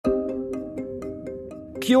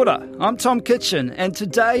Kia ora, I'm Tom Kitchen, and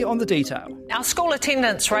today on The Detail. Our school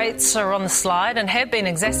attendance rates are on the slide and have been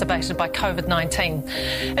exacerbated by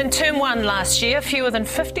COVID-19. In Term 1 last year, fewer than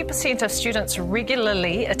 50% of students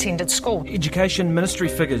regularly attended school. Education Ministry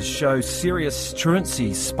figures show serious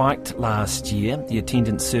truancy spiked last year. The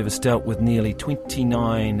attendance service dealt with nearly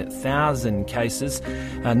 29,000 cases,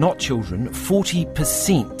 not children,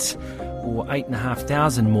 40%. Or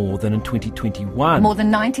 8,500 more than in 2021. More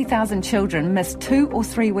than 90,000 children miss 2 or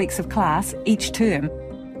 3 weeks of class each term.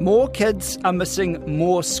 More kids are missing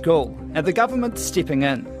more school, and the government's stepping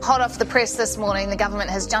in. Hot off the press this morning, the government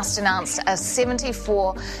has just announced a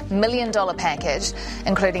 $74 million package,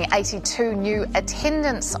 including 82 new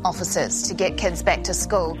attendance officers to get kids back to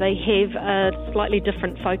school. They have a slightly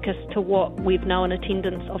different focus to what we've known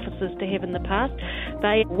attendance officers to have in the past.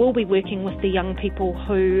 They will be working with the young people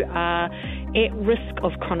who are at risk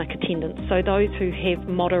of chronic attendance, so those who have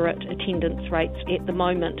moderate attendance rates at the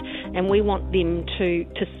moment, and we want them to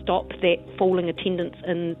stop that falling attendance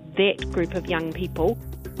in that group of young people.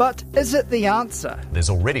 But is it the answer? There's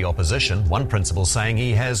already opposition, one principal saying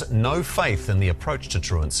he has no faith in the approach to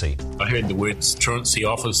truancy. I heard the words truancy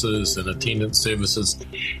officers and attendance services,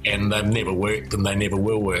 and they've never worked and they never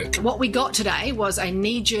will work. What we got today was a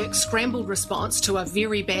knee-jerk scrambled response to a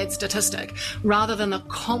very bad statistic, rather than a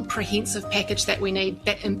comprehensive package that we need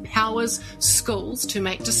that empowers schools to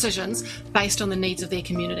make decisions based on the needs of their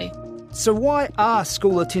community. So why are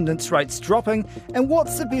school attendance rates dropping, and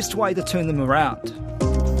what's the best way to turn them around?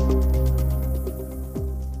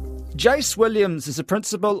 Jace Williams is a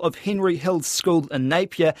principal of Henry Hills School in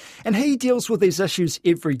Napier, and he deals with these issues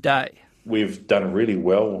every day. We've done really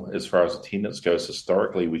well as far as attendance goes.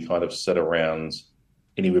 Historically, we kind of sit around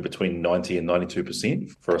anywhere between 90 and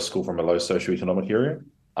 92% for a school from a low socioeconomic area,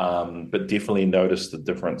 but definitely noticed the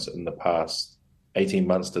difference in the past 18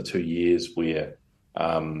 months to 2 years where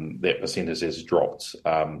that percentage has dropped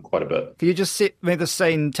quite a bit. Can you just set me the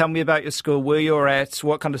scene, tell me about your school, where you're at,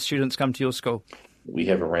 what kind of students come to your school? We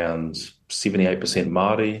have around 78%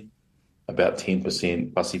 Māori, about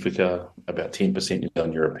 10% Pasifika, about 10% New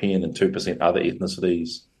Zealand European, and 2% other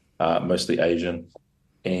ethnicities, mostly Asian.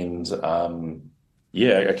 And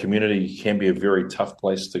a community can be a very tough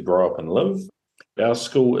place to grow up and live. Our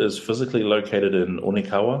school is physically located in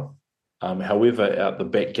Onekawa. However, out the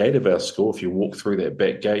back gate of our school, if you walk through that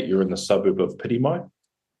back gate, you're in the suburb of Pirimai.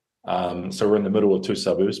 So we're in the middle of two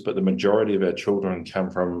suburbs, but the majority of our children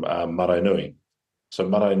come from Maraenui. So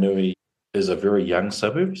Maraenui is a very young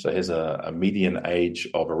suburb, so it has a median age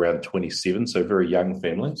of around 27, so very young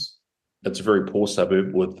families. It's a very poor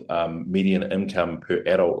suburb with median income per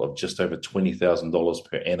adult of just over $20,000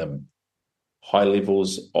 per annum. High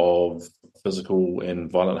levels of physical and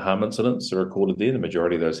violent harm incidents are recorded there. The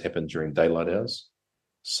majority of those happen during daylight hours.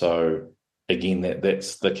 So again,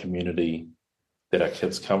 that's the community that our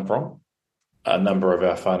kids come from. A number of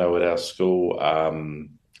our whānau at our school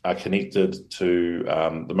are connected to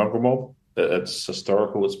the mongrel mob. It's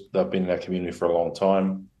historical. They've been in our community for a long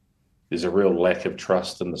time. There's a real lack of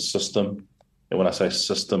trust in the system. And when I say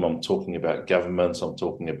system, I'm talking about governments, I'm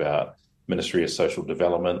talking about Ministry of Social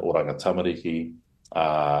Development, Oranga Tamariki,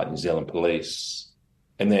 New Zealand Police.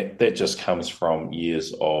 And that just comes from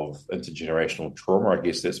years of intergenerational trauma, I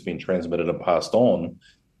guess, that's been transmitted and passed on.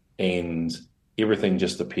 And everything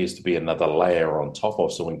just appears to be another layer on top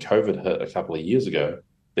of. So when COVID hit a couple of years ago,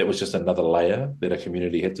 that was just another layer that a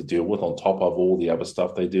community had to deal with on top of all the other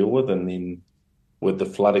stuff they deal with. And then with the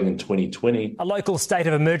flooding in 2020. A local state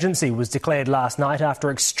of emergency was declared last night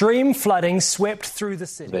after extreme flooding swept through the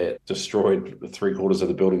city. That destroyed 3/4 of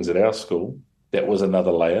the buildings at our school. That was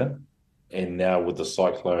another layer. And now with the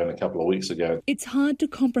cyclone a couple of weeks ago. It's hard to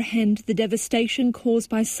comprehend the devastation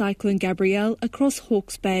caused by Cyclone Gabrielle across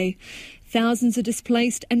Hawke's Bay. Thousands are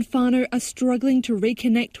displaced and whānau are struggling to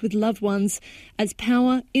reconnect with loved ones as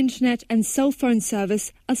power, internet and cell phone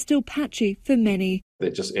service are still patchy for many.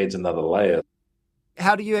 That just adds another layer.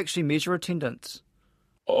 How do you actually measure attendance?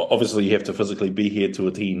 Obviously, you have to physically be here to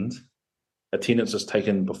attend. Attendance is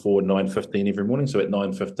taken before 9:15 every morning. So at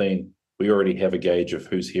 9:15, we already have a gauge of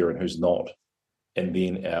who's here and who's not. And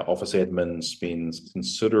then our office admin spends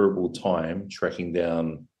considerable time tracking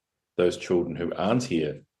down those children who aren't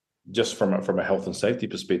here, just from a health and safety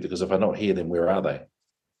perspective, because if they're not here, then where are they?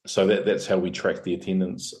 So that's how we track the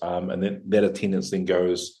attendance. And that attendance then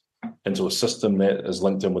goes into a system that is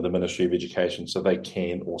linked in with the Ministry of Education, so they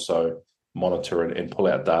can also monitor and pull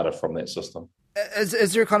out data from that system.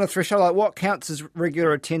 Is there a kind of threshold, like what counts as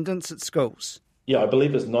regular attendance at schools? Yeah, I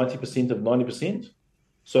believe it's 90% of 90%.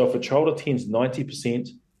 So if a child attends 90%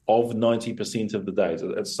 of 90% of the days,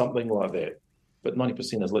 it's something like that. But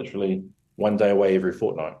 90% is literally 1 day away every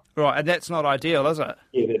fortnight. Right, and that's not ideal, is it?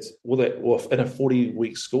 Yeah, in a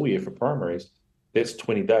 40-week school year for primaries, that's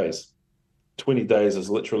 20 days. 20 days is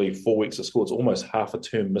literally 4 weeks of school. It's almost half a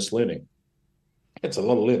term missed learning. It's a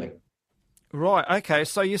lot of learning. Right, okay.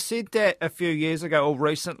 So you said that a few years ago or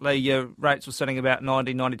recently your rates were sitting about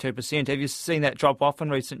 92%. Have you seen that drop off in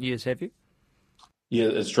recent years, have you? Yeah,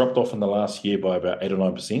 it's dropped off in the last year by about 8 or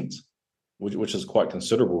 9%, which is quite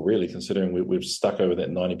considerable, really, considering we've stuck over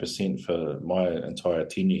that 90% for my entire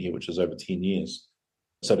tenure here, which is over 10 years.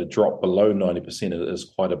 So to drop below 90%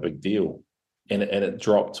 is quite a big deal. And it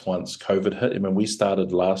dropped once COVID hit. I mean, we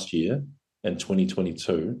started last year in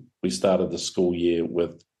 2022. We started the school year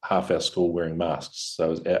with half our school wearing masks. So it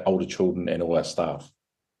was our older children and all our staff.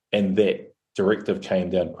 And that directive came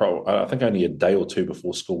down, I think, only a day or two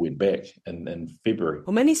before school went back in February.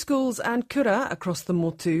 Well, many schools and kura across the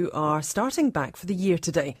Motu are starting back for the year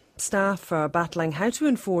today. Staff are battling how to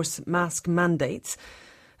enforce mask mandates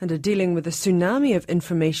and are dealing with a tsunami of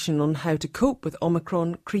information on how to cope with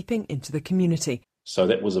Omicron creeping into the community. So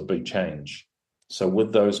that was a big change. So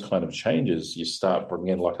with those kind of changes, you start bringing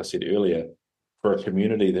in, like I said earlier, for a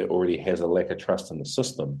community that already has a lack of trust in the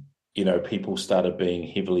system, people started being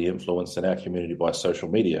heavily influenced in our community by social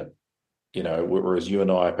media. Whereas you and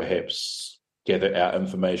I perhaps gather our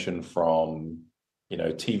information from,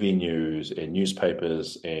 TV news and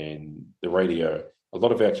newspapers and the radio. A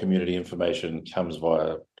lot of our community information comes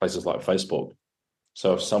via places like Facebook.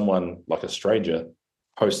 So if someone, like a stranger,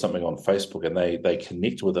 posts something on Facebook and they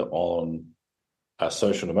connect with it on a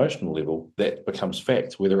social and emotional level, that becomes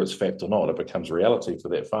fact. Whether it's fact or not, it becomes reality for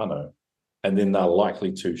that whānau. And then they're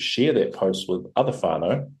likely to share that post with other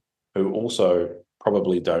whānau who also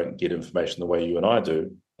probably don't get information the way you and I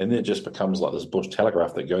do. And then it just becomes like this bush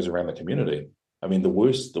telegraph that goes around the community. I mean, the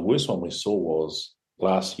worst one we saw was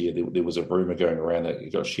last year. There was a rumour going around that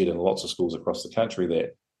it got shared in lots of schools across the country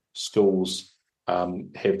that schools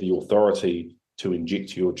have the authority to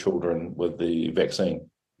inject your children with the vaccine.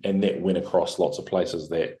 And that went across lots of places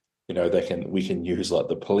that, we can use like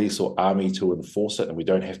the police or army to enforce it, and we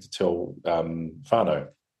don't have to tell whānau.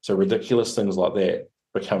 So ridiculous things like that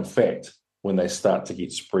become fact when they start to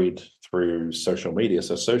get spread through social media.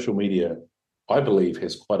 So social media, I believe,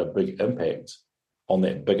 has quite a big impact on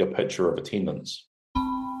that bigger picture of attendance.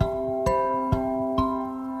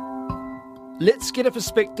 Let's get a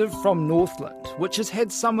perspective from Northland, which has had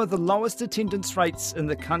some of the lowest attendance rates in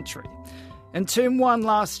the country. In Term 1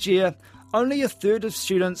 last year, only a third of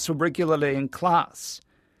students were regularly in class.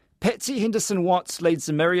 Patsy Henderson-Watts leads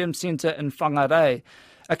the Miriam Centre in Whangarei,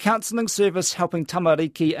 a counselling service helping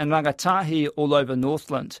tamariki and rangatahi all over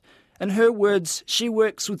Northland. In her words, she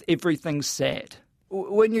works with everything sad.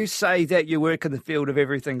 When you say that you work in the field of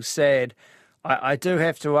everything sad, I do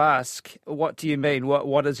have to ask, what do you mean?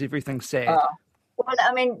 What is everything sad? Well,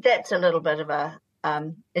 I mean, that's a little bit of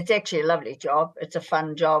it's actually a lovely job. It's a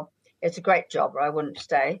fun job. It's a great job, or I wouldn't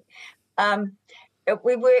stay.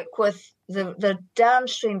 We work with the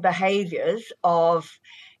downstream behaviours of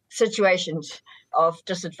situations of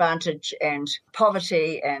disadvantage and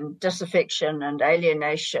poverty and disaffection and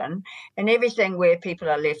alienation and everything where people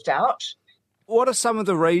are left out. What are some of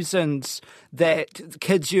the reasons that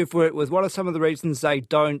kids you've worked with, what are some of the reasons they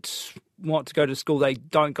don't want to go to school, they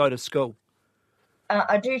don't go to school?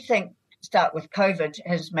 I do think, start with COVID,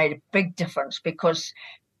 has made a big difference because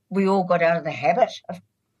we all got out of the habit of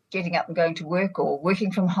getting up and going to work or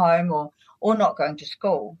working from home or not going to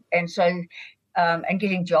school. And so, and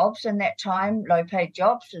getting jobs in that time, low-paid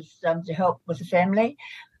jobs, is to help with the family.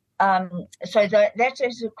 So that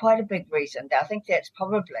is quite a big reason. I think that's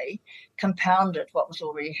probably compounded what was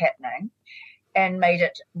already happening and made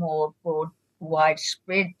it more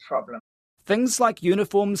widespread problem. Things like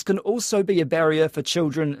uniforms can also be a barrier for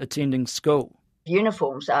children attending school.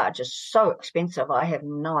 Uniforms are just so expensive. I have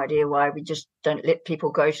no idea why we just don't let people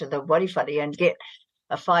go to the wariwhare and get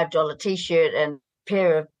a $5 T-shirt and a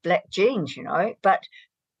pair of black jeans, But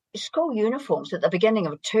school uniforms at the beginning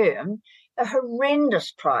of a term are a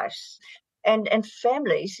horrendous price. And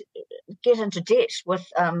families get into debt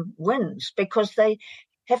with WINs because they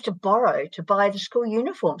have to borrow to buy the school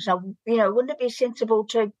uniforms. Now, wouldn't it be sensible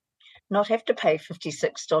to not have to pay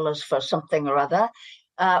 $56 for something or other?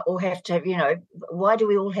 Or have to, why do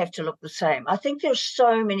we all have to look the same? I think there's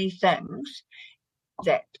so many things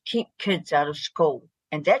that keep kids out of school.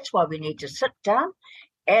 And that's why we need to sit down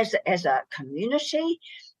as a community,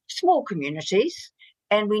 small communities,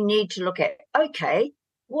 and we need to look at, okay,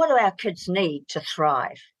 what do our kids need to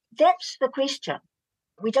thrive? That's the question.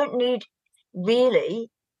 We don't need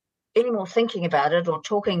really any more thinking about it or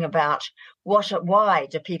talking about why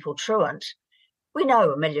do people truant. We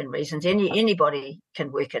know a million reasons. Anybody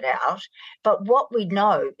can work it out. But what we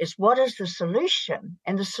know is what is the solution?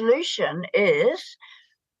 And the solution is,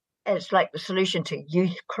 it's like the solution to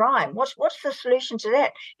youth crime. What's the solution to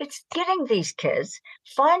that? It's getting these kids,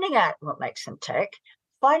 finding out what makes them tick,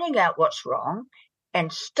 finding out what's wrong,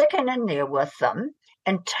 and sticking in there with them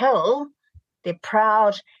until they're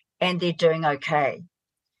proud and they're doing okay.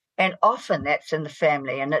 And often that's in the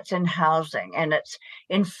family, and it's in housing, and it's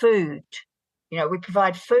in food. You know, we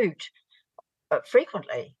provide food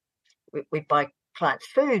frequently. We buy clients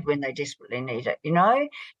food when they desperately need it, you know,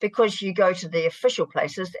 because you go to the official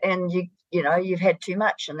places and you've had too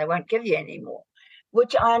much and they won't give you any more,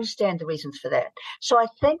 which I understand the reasons for that. So I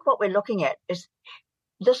think what we're looking at is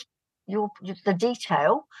the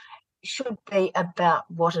detail should be about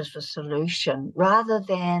what is the solution rather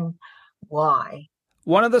than why.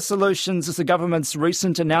 One of the solutions is the government's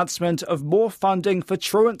recent announcement of more funding for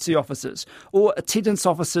truancy officers, or attendance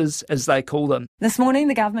officers as they call them. This morning,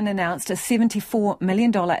 the government announced a $74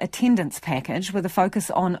 million attendance package with a focus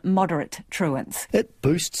on moderate truants. It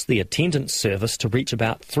boosts the attendance service to reach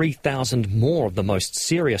about 3,000 more of the most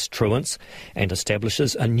serious truants and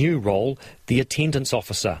establishes a new role, the attendance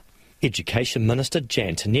officer. Education Minister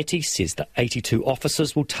Jan Tinetti says the 82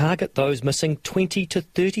 officers will target those missing 20 to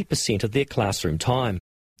 30% of their classroom time.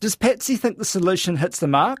 Does Patsy think the solution hits the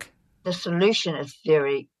mark? The solution is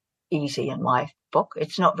very easy in my book.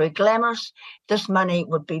 It's not very glamorous. This money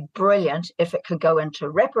would be brilliant if it could go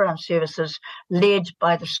into wraparound services led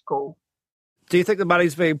by the school. Do you think the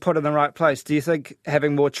money's being put in the right place? Do you think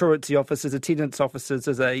having more truancy officers, attendance officers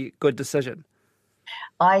is a good decision?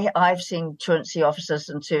 I've seen truancy officers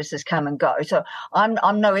and services come and go, so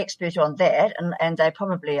I'm no expert on that, and they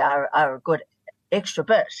probably are a good extra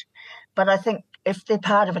bit. But I think if they're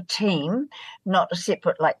part of a team, not a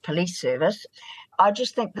separate like police service, I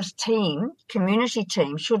just think this team, community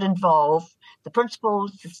team, should involve the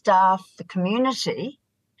principals, the staff, the community,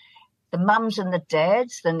 the mums and the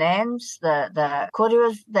dads, the nans, the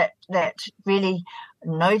koruas that really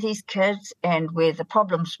know these kids and where the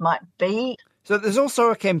problems might be. So there's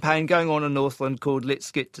also a campaign going on in Northland called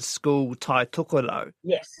Let's Get to School Tai Tokoro.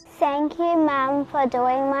 Yes. Thank you, Mum, for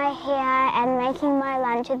doing my hair and making my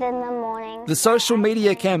lunches in the morning. The social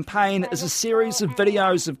media campaign is a series of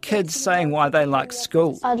videos of kids saying why they like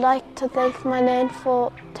school. I'd like to thank my nan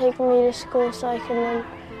for taking me to school so I can learn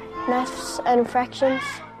maths and fractions.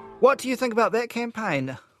 What do you think about that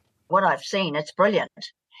campaign? What I've seen, it's brilliant.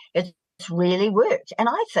 It's really worked. And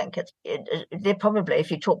I think they're probably,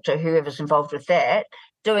 if you talk to whoever's involved with that,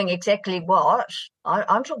 doing exactly what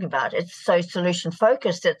I'm talking about. It's so solution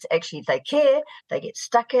focused. It's actually they care, they get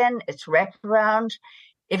stuck in, it's wraparound.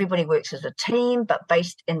 Everybody works as a team, but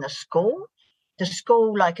based in the school. The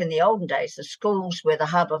school, like in the olden days, the schools were the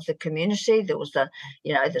hub of the community. There was the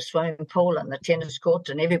swimming pool and the tennis court,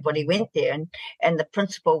 and everybody went there. And the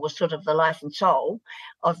principal was sort of the life and soul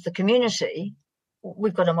of the community.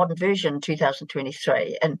 We've got a modern version,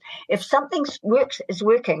 2023. And if something is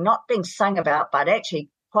working, not being sung about, but actually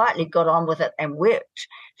quietly got on with it and worked,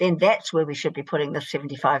 then that's where we should be putting the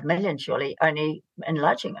 75 million, surely, only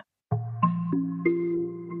enlarging it.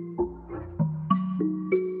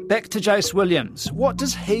 Back to Jace Williams. What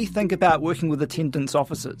does he think about working with attendance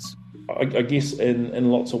officers? I guess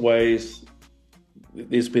in lots of ways,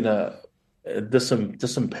 there's been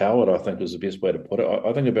disempowered, I think is the best way to put it.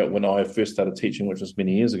 I think about when I first started teaching, which was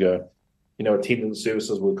many years ago, attendance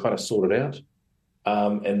services were kind of sorted out.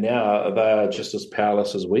 And now they are just as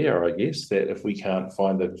powerless as we are, I guess, that if we can't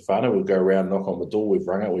find the whānau, we'll go around, knock on the door, we've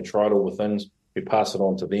rung it, we tried all the things, we pass it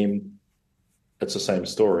on to them. It's the same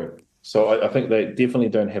story. So I think they definitely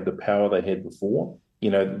don't have the power they had before. A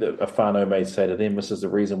whānau may say to them, this is the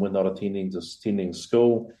reason we're not attending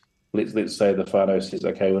school. Let's say the whānau says,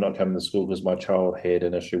 okay, we're not coming to school because my child had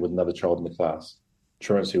an issue with another child in the class.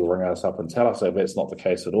 Truancy will ring us up and tell us, that's not the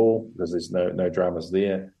case at all because there's no dramas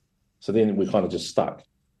there. So then we're kind of just stuck.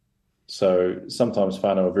 So sometimes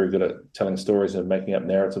whānau are very good at telling stories and making up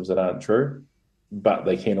narratives that aren't true, but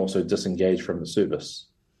they can also disengage from the service.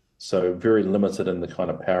 So very limited in the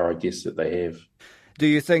kind of power, I guess, that they have. Do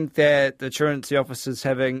you think that the truancy officers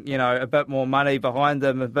having, a bit more money behind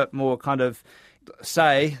them, a bit more kind of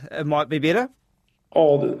say, it might be better?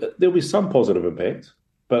 Oh, there'll be some positive impact,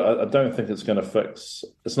 but I don't think it's not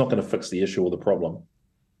going to fix the issue or the problem.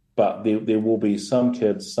 But there will be some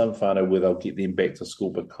kids, some whānau where they'll get them back to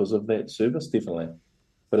school because of that service, definitely.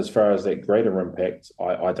 But as far as that greater impact,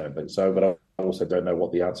 I don't think so, but I also don't know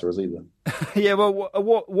what the answer is either. Yeah, well,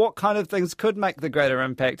 what kind of things could make the greater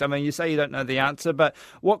impact? I mean, you say you don't know the answer, but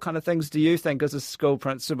what kind of things do you think as a school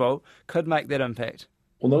principal could make that impact?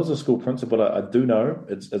 Well, not as a school principal, I do know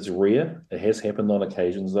it's rare. It has happened on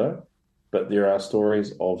occasions, though. But there are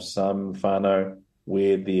stories of some whānau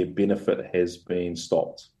where their benefit has been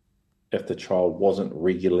stopped if the child wasn't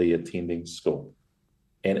regularly attending school.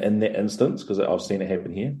 And in that instance, because I've seen it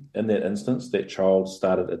happen here, in that instance, that child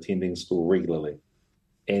started attending school regularly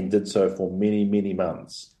and did so for many, many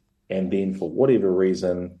months. And then for whatever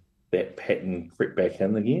reason, that pattern crept back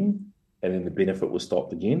in again, and then the benefit was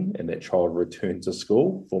stopped again, and that child returned to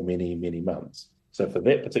school for many, many months. So for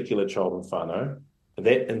that particular child in whānau,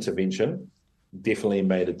 that intervention definitely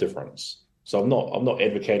made a difference. So I'm not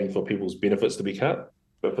advocating for people's benefits to be cut,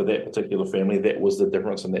 but for that particular family, that was the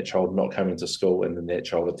difference in that child not coming to school and then that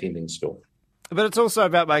child attending school. But it's also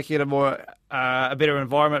about making it a better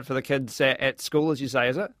environment for the kids at school, as you say,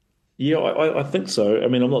 is it? Yeah, I think so. I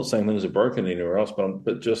mean, I'm not saying things are broken anywhere else,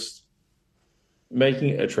 but just making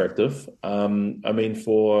it attractive. I mean,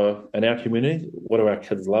 in our community, what do our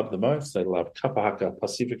kids love the most? They love kapahaka,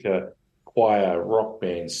 Pasifika, choir, rock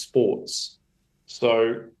band, sports.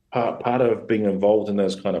 So part of being involved in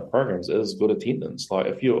those kind of programs is good attendance. Like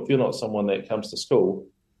if you're not someone that comes to school,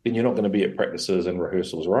 then you're not going to be at practices and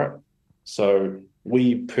rehearsals, right? So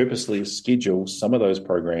we purposely schedule some of those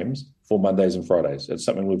programs for Mondays and Fridays. It's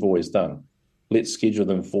something we've always done. Let's schedule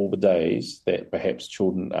them for the days that perhaps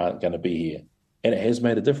children aren't going to be here. And it has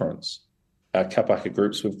made a difference. Our kapaka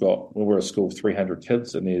groups, we're a school of 300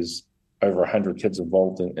 kids, and there's over 100 kids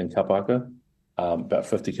involved in kapaka. About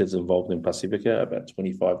 50 kids involved in Pasifika, about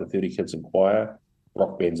 25 to 30 kids in choir.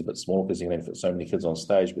 Rock band's a bit small because you can only fit so many kids on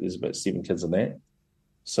stage, but there's about 7 kids in that.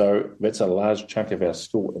 So that's a large chunk of our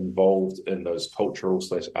school involved in those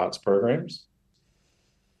cultural/arts programs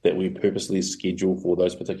that we purposely schedule for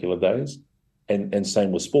those particular days. And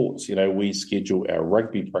same with sports. You know, we schedule our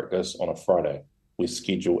rugby practice on a Friday. We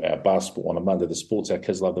schedule our basketball on a Monday. The sports our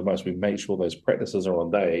kids love the most, we make sure those practices are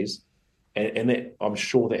on days. And that, I'm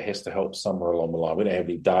sure that has to help somewhere along the line. We don't have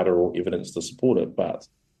any data or evidence to support it, but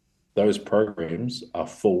those programs are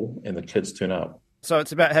full and the kids turn up. So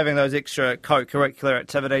it's about having those extra co-curricular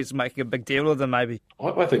activities and making a big deal of them, maybe.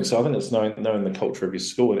 I think so. I think it's knowing the culture of your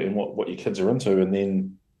school and what your kids are into, and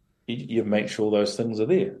then you make sure those things are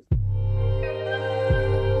there.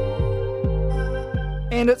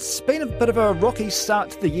 And it's been a bit of a rocky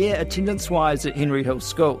start to the year attendance-wise at Henry Hill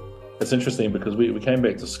School. It's interesting because we came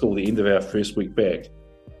back to school the end of our first week back.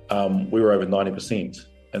 We were over 90%,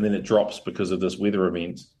 and then it drops because of this weather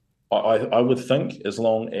event. I would think as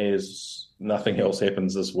long as nothing else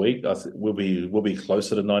happens this week, we'll be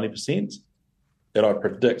closer to 90%. And I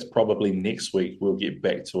predict probably next week we'll get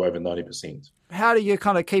back to over 90%. How do you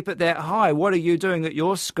kind of keep it that high? What are you doing at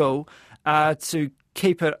your school to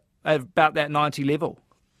keep it at about that 90 level?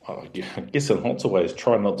 I guess in lots of ways,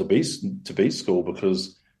 try not to be school,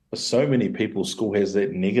 because for so many people, school has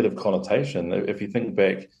that negative connotation. If you think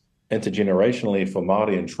back intergenerationally for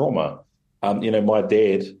Māori and trauma, my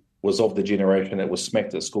dad was of the generation that was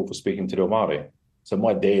smacked at school for speaking te reo Māori. So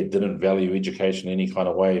my dad didn't value education any kind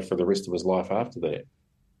of way for the rest of his life after that.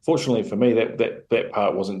 Fortunately for me, that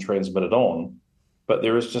part wasn't transmitted on, but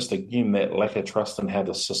there is just, again, that lack of trust in how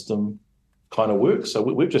the system kind of works. So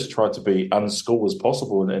we've just tried to be unschool as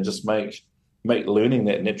possible and just make learning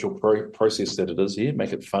that natural process that it is here,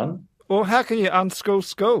 make it fun. Well, how can you unschool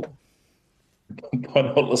school? By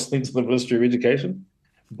not listening to the Ministry of Education,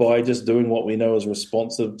 by just doing what we know is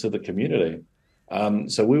responsive to the community.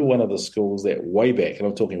 So we were one of the schools that way back, and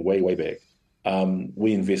I'm talking way, way back,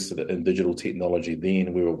 we invested in digital technology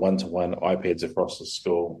then. We were one-to-one iPads across the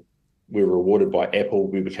school. We were rewarded by Apple.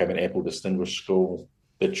 We became an Apple Distinguished School.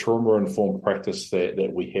 The trauma-informed practice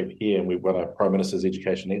that we have here, and we won our Prime Minister's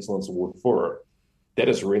Education Excellence Award for it, that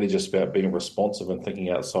is really just about being responsive and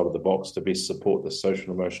thinking outside of the box to best support the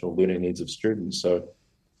social and emotional learning needs of students. So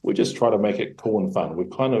we just try to make it cool and fun. We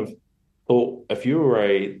kind of thought, if you were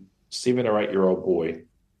a 7 or 8 year old boy,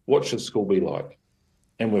 what should school be like?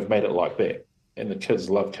 And we've made it like that. And the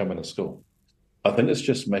kids love coming to school. I think it's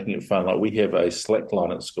just making it fun. Like, we have a slack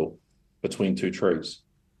line at school between 2 trees.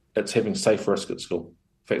 It's having safe risk at school.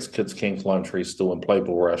 In fact, kids can climb trees still and play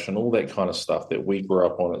ball rush and all that kind of stuff that we grew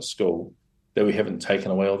up on at school, that we haven't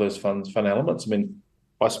taken away all those fun elements. I mean,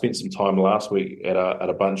 I spent some time last week at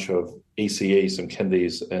a bunch of ECE, some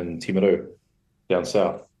kindies in Timaru down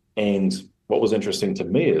south. And what was interesting to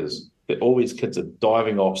me is that all these kids are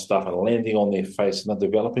diving off stuff and landing on their face, and they're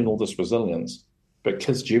developing all this resilience. But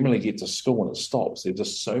kids generally get to school and it stops. There's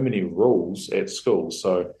just so many rules at school.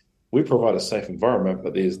 So we provide a safe environment,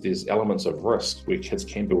 but there's elements of risk where kids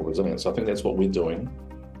can build resilience. So I think that's what we're doing,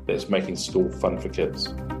 that's making school fun for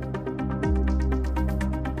kids.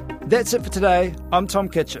 That's it for today. I'm Tom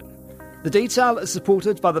Kitchen. The Detail is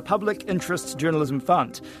supported by the Public Interest Journalism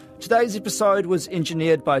Fund. Today's episode was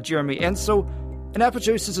engineered by Jeremy Ansell, and our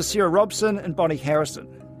producers are Sarah Robson and Bonnie Harrison.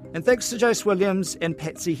 And thanks to Jace Williams and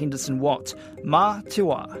Patsy Henderson-Watt. Mā te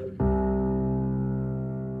wā.